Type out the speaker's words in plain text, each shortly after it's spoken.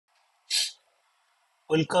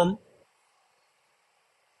Welcome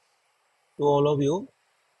to all of you.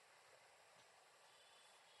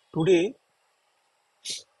 Today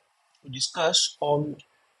we discuss on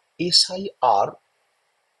SIR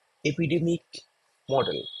epidemic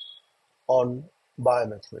model on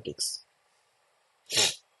biomathematics.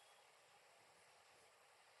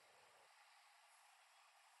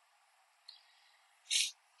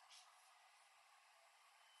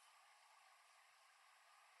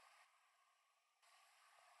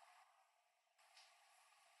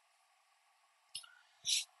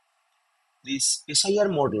 This SIR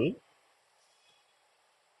model,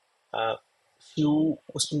 few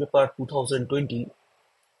question paper 2020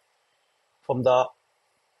 from the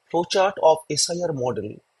flowchart of SIR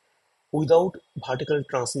model without vertical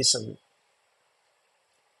transmission.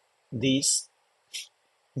 This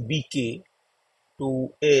BK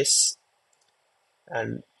to S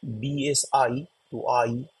and BSI to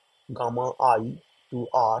I, gamma I to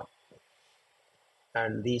R,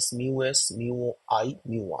 and this mu S, mu I,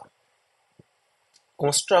 mu R.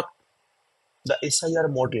 Construct the SIR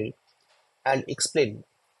model and explain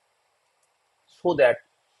so that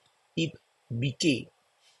if Bk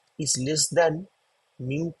is less than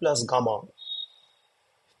mu plus gamma,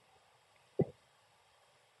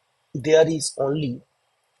 there is only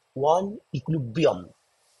one equilibrium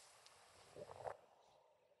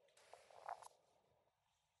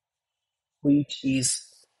which is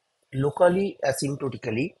locally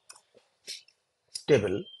asymptotically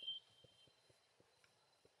stable.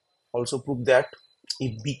 Also prove that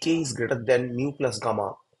if Bk is greater than mu plus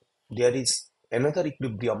gamma, there is another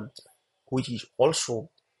equilibrium which is also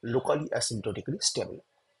locally asymptotically stable.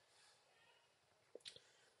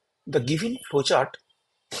 The given flowchart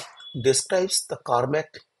describes the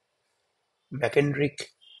Carmack-McKendrick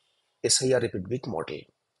SIR epidemic model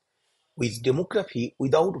with demography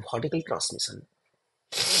without vertical transmission.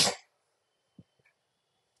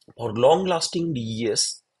 For long-lasting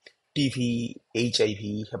diseases, TB,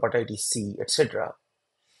 HIV, hepatitis C, etc.,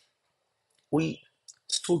 we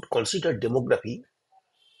should consider demography,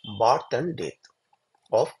 birth and death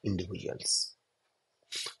of individuals.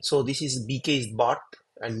 So this is Bk is birth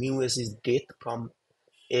and mu S is death from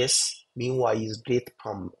S, mu I is death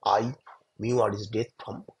from I, mu R is death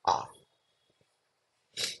from R.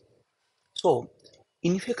 So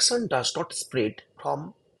infection does not spread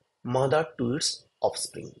from mother to its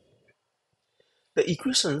offspring. The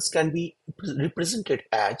equations can be represented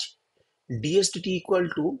as dsdt equal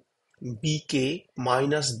to bk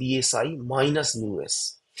minus bsi minus mu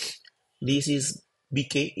s. This is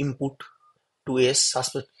bk input to s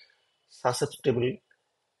susceptible,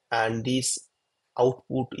 and this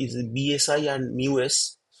output is bsi and mu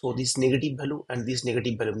s. So this negative value and this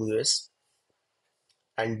negative value mu s,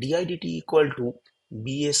 and didt equal to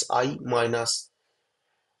bsi minus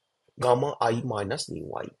gamma I minus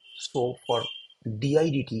mu I. So for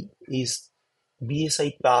didt is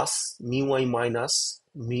bsi plus mu I minus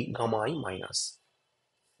gamma I minus,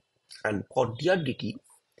 and for drdt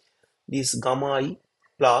this gamma I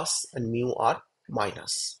plus and mu R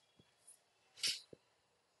minus,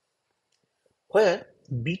 where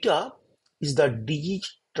beta is the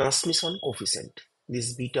disease transmission coefficient.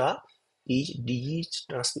 This beta is disease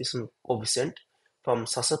transmission coefficient from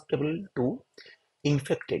susceptible to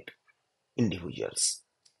infected individuals,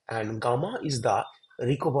 and gamma is the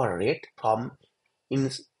recovery rate from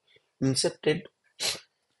infected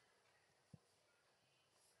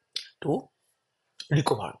to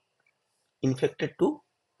recover, infected to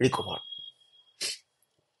recover,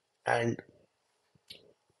 and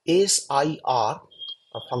SIR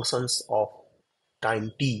functions of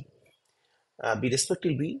time t be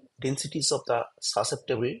respectively densities of the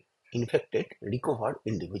susceptible, infected, recovered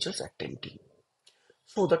individuals at time t.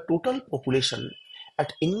 So the total population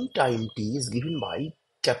at any time t is given by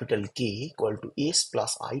capital K equal to S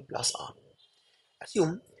plus I plus R.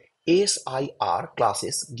 Assume SIR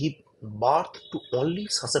classes give birth to only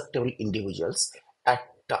susceptible individuals at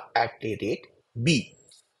a rate B.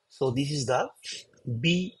 So this is the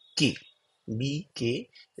BK. BK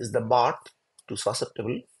is the birth to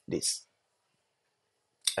susceptible this.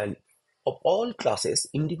 And of all classes,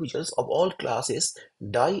 individuals of all classes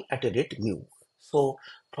die at a rate mu. So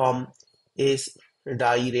from S,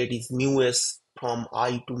 die rate is mu S, from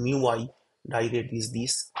I to mu I, die rate is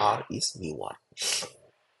this, R is mu R.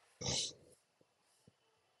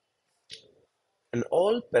 And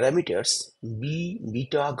all parameters B,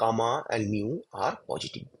 beta, gamma and mu are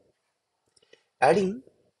positive. Adding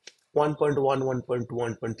 1.1, 1.2,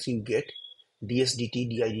 1.3, you get ds dt,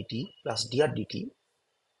 di dt plus dr dt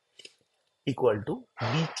equal to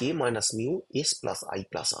bk minus mu s plus I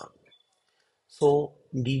plus r. So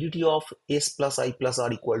ddt of s plus I plus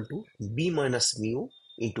r equal to b minus mu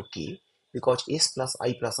into k, because s plus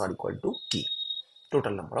I plus r equal to k,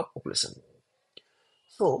 total number of population.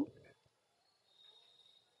 So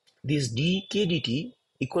this dk dt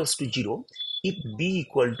equals to 0 if b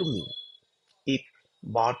equal to mu. If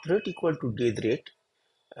birth rate equal to death rate,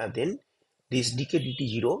 then this dk dt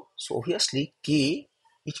 0, so obviously k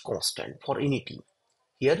is constant for any t.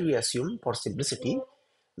 Here we assume for simplicity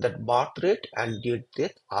that birth rate and death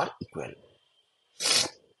rate are equal.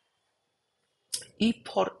 If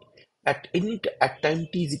for at time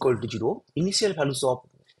t is equal to 0, initial values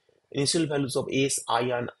of s, I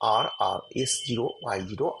and r are s0,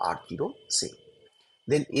 y0, r0 same.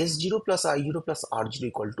 Then s0 plus I0 plus r0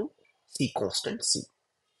 equal to c, constant c.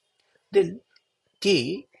 Then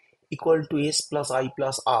k equal to s plus I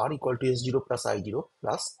plus r equal to s0 plus I0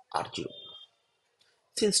 plus r0.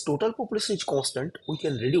 Since total population is constant, we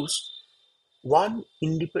can reduce one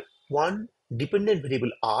dependent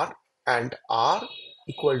variable r, and r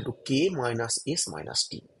equal to k minus s minus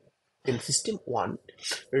t. Then system 1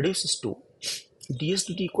 reduces to ds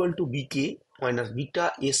dt equal to bk minus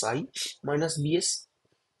beta si minus bs.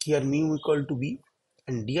 Here mu equal to b,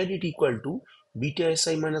 and di dt equal to beta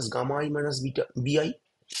si minus gamma I minus beta bi.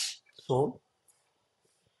 So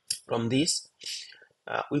from this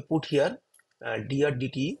we put here dr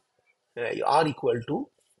dt r equal to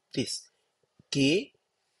this k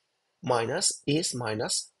minus s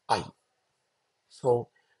minus I. So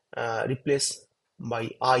replace by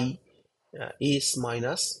I s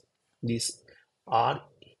minus this r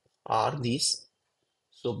this.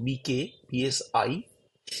 So bk bsi,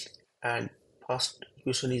 and first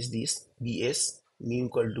equation is this bs mu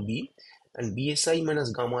equal to b, and bsi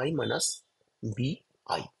minus gamma I minus bi.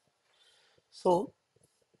 So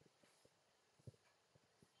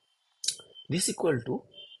this equal to,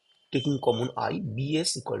 taking common I,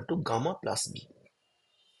 bs equal to gamma plus b.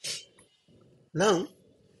 Now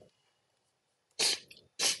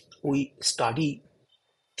we study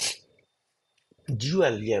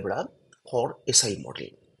GeoAlgebra for SI model.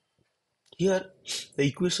 Here the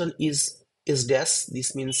equation is S dash,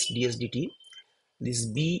 this means ds dt. This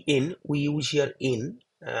bn, we use here n,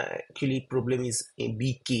 actually problem is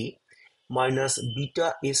bk minus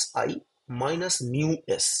beta si minus mu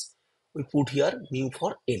s. We put here mu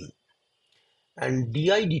for n. And di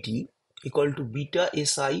dt equal to beta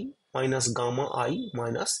si minus gamma I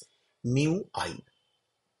minus mu I.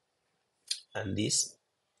 And this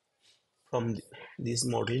from this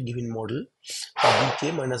model, given model,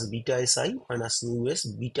 bk minus beta si minus mu s,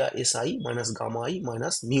 beta si minus gamma I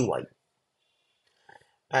minus mu I.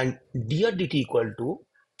 And dr dt equal to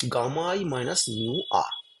gamma I minus mu r,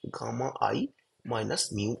 gamma I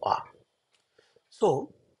minus mu r.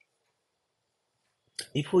 So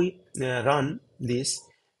if we run this,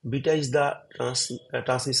 beta is the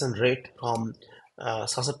transmission rate from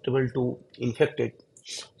susceptible to infected.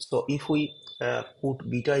 So if we put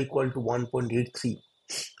beta equal to 1.83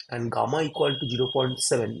 and gamma equal to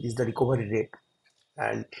 0.7 is the recovery rate,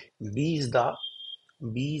 and b is the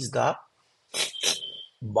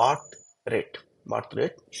birth rate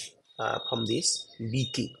from this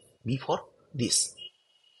bk, b for this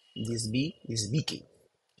b is bk,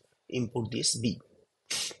 input this b,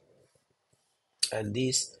 and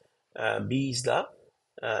this b is the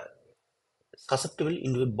susceptible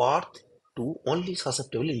individual birth to only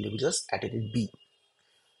susceptible individuals attended b.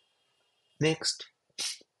 Next,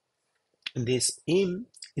 this m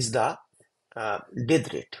is the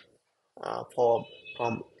death rate for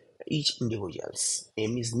from each individuals.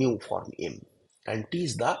 M is mu for m, and t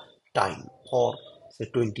is the time for say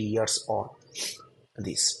 20 years or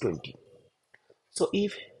this 20. So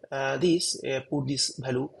if this put this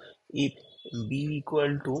value, if b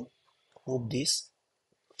equal to of this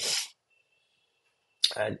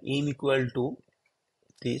and m equal to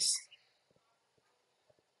this,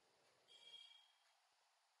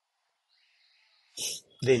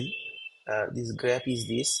 then this graph is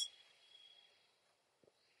this.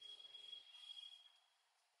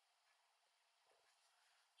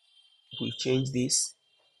 If we change this,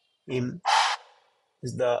 m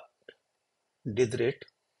is the death rate,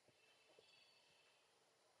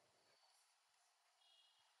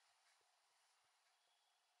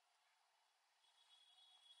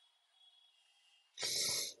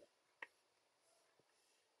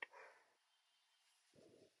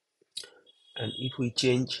 and if we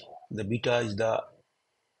change the beta is the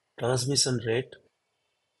transmission rate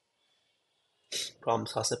from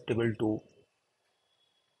susceptible to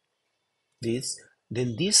this,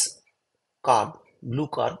 then this blue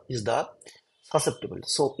curve is the susceptible.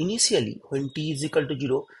 So initially when t is equal to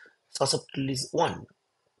 0, susceptible is 1,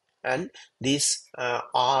 and this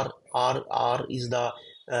R is the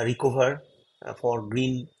recover for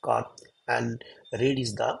green curve, and red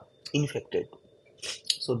is the infected.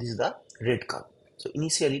 So this is the red curve. So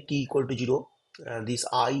initially t equal to 0, this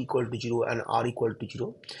I equal to 0 and R equal to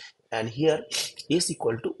 0, and here S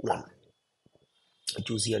equal to 1. I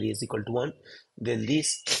choose here S equal to 1. Then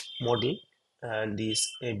this model, and this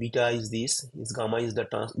beta is this, is gamma is the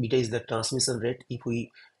beta is the transmission rate. If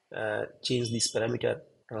we change this parameter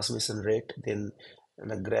transmission rate, then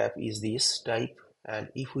the graph is this type. And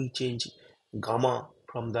if we change gamma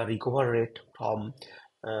from the recover rate from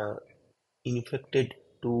uh, infected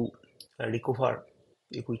to recover,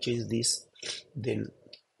 if we change this, then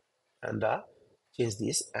and change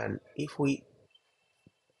this, and if we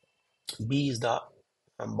B is the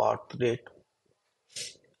birth rate,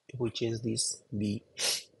 if we change this B,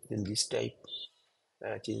 then this type,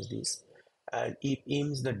 change this, and if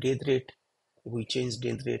M is the death rate, if we change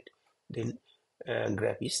death rate, then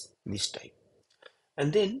graph is this type.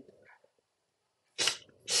 And then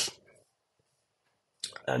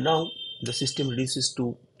now the system reduces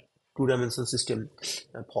to two-dimensional system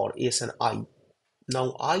for S and I.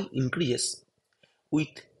 Now I increases with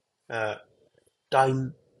uh,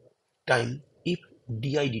 time if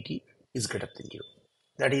di dt is greater than 0.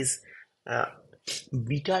 That is, uh,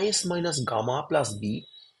 beta s minus gamma plus b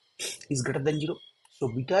is greater than 0. So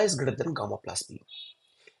beta is greater than gamma plus b.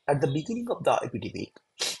 At the beginning of the epidemic,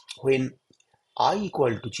 when I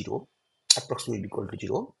equal to 0, approximately equal to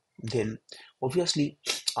 0, then obviously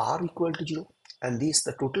R equal to 0, and this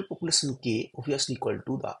the total population K obviously equal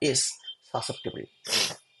to the S susceptible.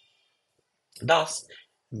 Thus,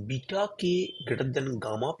 beta K greater than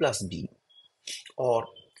gamma plus B, or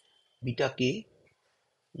beta K,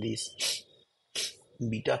 this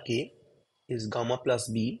beta K is gamma plus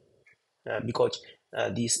B, because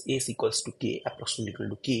this S equals to K, approximately equal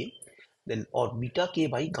to K, then or beta K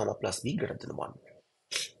by gamma plus B greater than 1.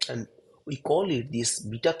 And we call it this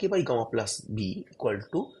beta K by gamma plus B equal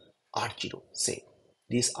to R0. Say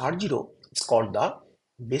this R0 is called the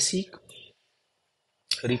basic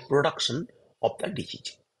reproduction of the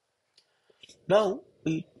disease. Now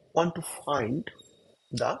we want to find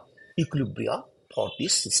the equilibria for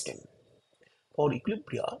this system. For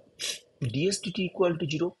equilibria, dsdt equal to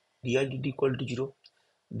 0, didt equal to 0,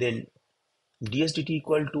 then dsdt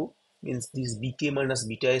equal to means this bk minus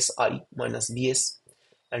beta si minus bs,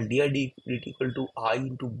 and didt equal to I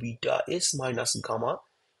into beta s minus gamma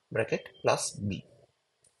bracket plus b.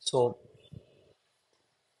 So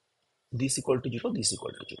this equal to 0, this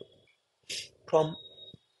equal to 0. From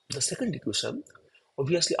the second equation,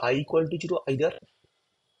 obviously I equal to 0 either,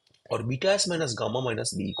 or beta s minus gamma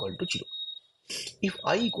minus b equal to 0. If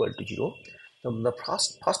I equal to 0, then the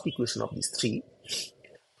first equation of these three,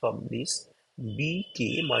 from this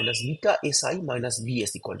bk minus beta si minus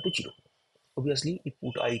bs equal to 0. Obviously, if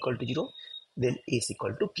put I equal to 0, then s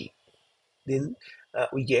equal to k. Then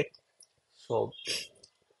we get, so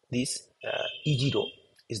this E0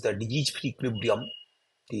 is the disease-free equilibrium,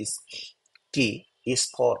 this K, S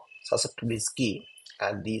for susceptible is K,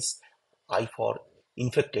 and this I for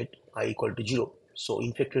infected, I equal to 0. So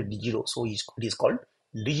infected is 0, so it is called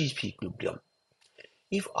disease-free equilibrium.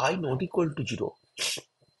 If I not equal to 0,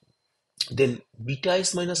 then beta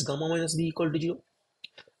S minus gamma minus B equal to 0.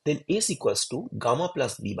 Then S equals to gamma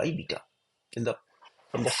plus B by beta.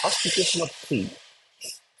 From the first equation of 3,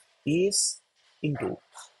 S into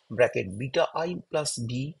bracket beta I plus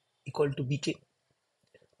B equal to bk.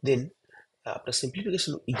 Then after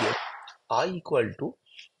simplification we get I equal to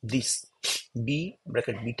this B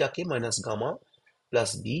bracket beta k minus gamma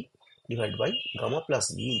plus B divided by gamma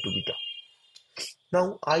plus B into beta.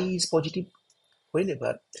 Now I is positive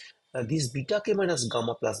whenever this beta k minus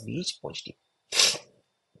gamma plus B is positive.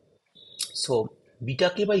 So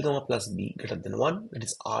beta k by gamma plus B greater than 1, that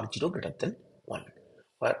is R0 greater than 1,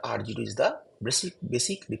 where R0 is the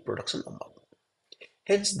basic reproduction number.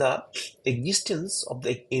 Hence, the existence of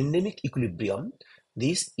the endemic equilibrium,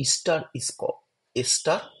 this E star is called S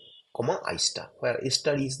star, I star, where S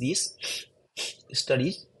star is this, star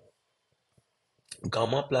is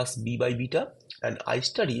gamma plus B by beta, and I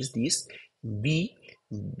star is this B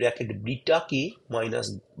bracket beta k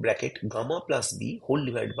minus bracket gamma plus B whole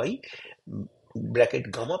divided by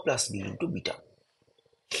bracket gamma plus B into beta.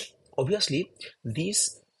 Obviously,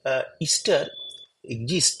 this E star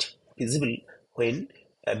exists visible when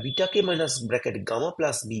beta k minus bracket gamma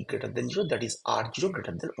plus B greater than 0, that is R0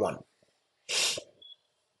 greater than 1.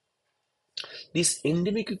 This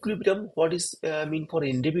endemic equilibrium, what is mean for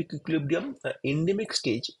endemic equilibrium? Endemic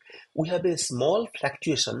stage, we have a small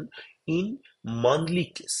fluctuation in monthly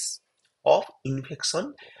case of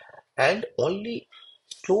infection and only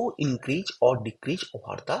slow increase or decrease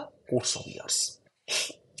over the course of years.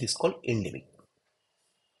 This is called endemic.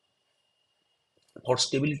 For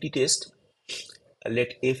stability test,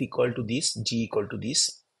 let f equal to this, g equal to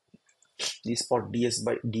this for ds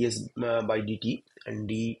by dt and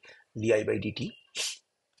di by dt,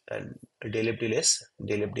 and del f del s,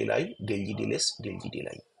 del f del I, del g del s, del g del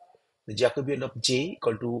I. The Jacobian of j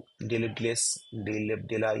equal to del f del s, del f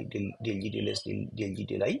del I, del g del s, del g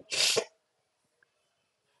del I.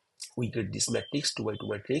 We get this matrix 2 by 2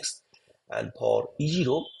 matrix, and for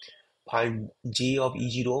E0 find j of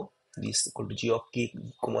E0, this equal to j of k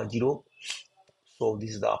comma 0. So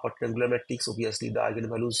this is the upper triangular matrix. Obviously the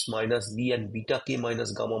eigenvalues minus b and beta k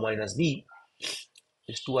minus gamma minus b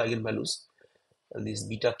is two eigenvalues, and this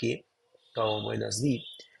beta k gamma minus b,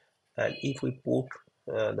 and if we put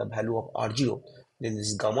the value of r0, then this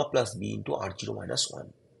is gamma plus b into r0 minus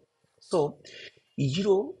 1. So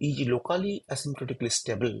E0 is locally asymptotically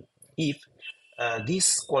stable if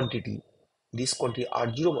this quantity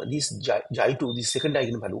r0, this J2, this second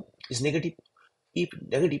eigenvalue is negative. If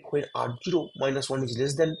negative, when r0 minus 1 is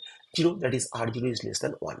less than 0, that is r0 is less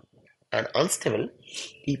than 1, and unstable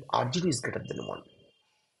if r0 is greater than 1.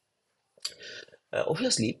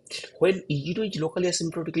 Obviously, when E0 is locally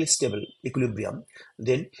asymptotically stable equilibrium,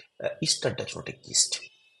 then E star does not exist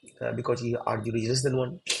because here R0 is less than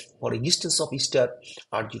 1. For existence of E star,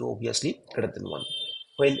 R0 obviously greater than 1.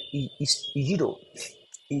 When E0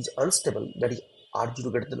 is unstable, that is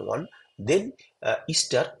R0 greater than 1, then E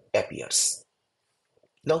star appears.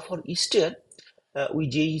 Now for E star, we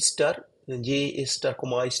J star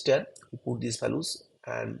comma I star, we put these values,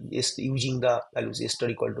 and using the values A star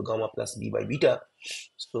equal to gamma plus b by beta.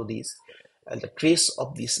 So this, and the trace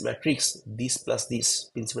of this matrix, this plus this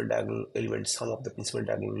principal diagonal elements, sum of the principal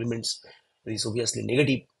diagonal elements, is obviously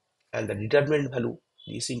negative, and the determinant value,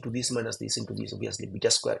 this into this minus this into this, obviously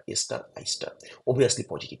beta square A star I star, obviously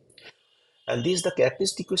positive. And this is the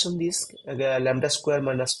characteristic equation, this lambda square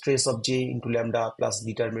minus trace of j into lambda plus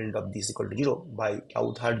determinant of this equal to 0 by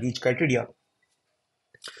Wood-Hardwicz criteria.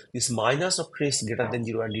 This minus of trace greater than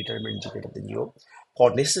 0 and determinant g greater than 0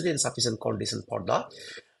 for necessary and sufficient condition for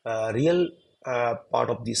the real part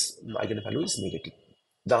of this eigenvalue is negative.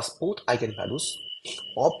 Thus, both eigenvalues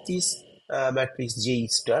of this matrix J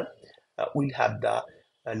star will have the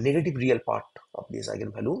negative real part of this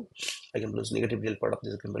eigenvalues negative real part of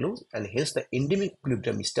this eigenvalue, and hence the endemic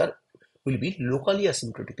equilibrium star will be locally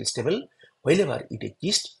asymptotically stable whenever it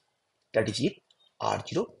exists, that is if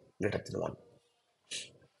R0 greater than 1.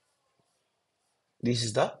 This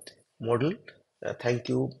is the model. Thank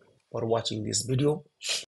you for watching this video.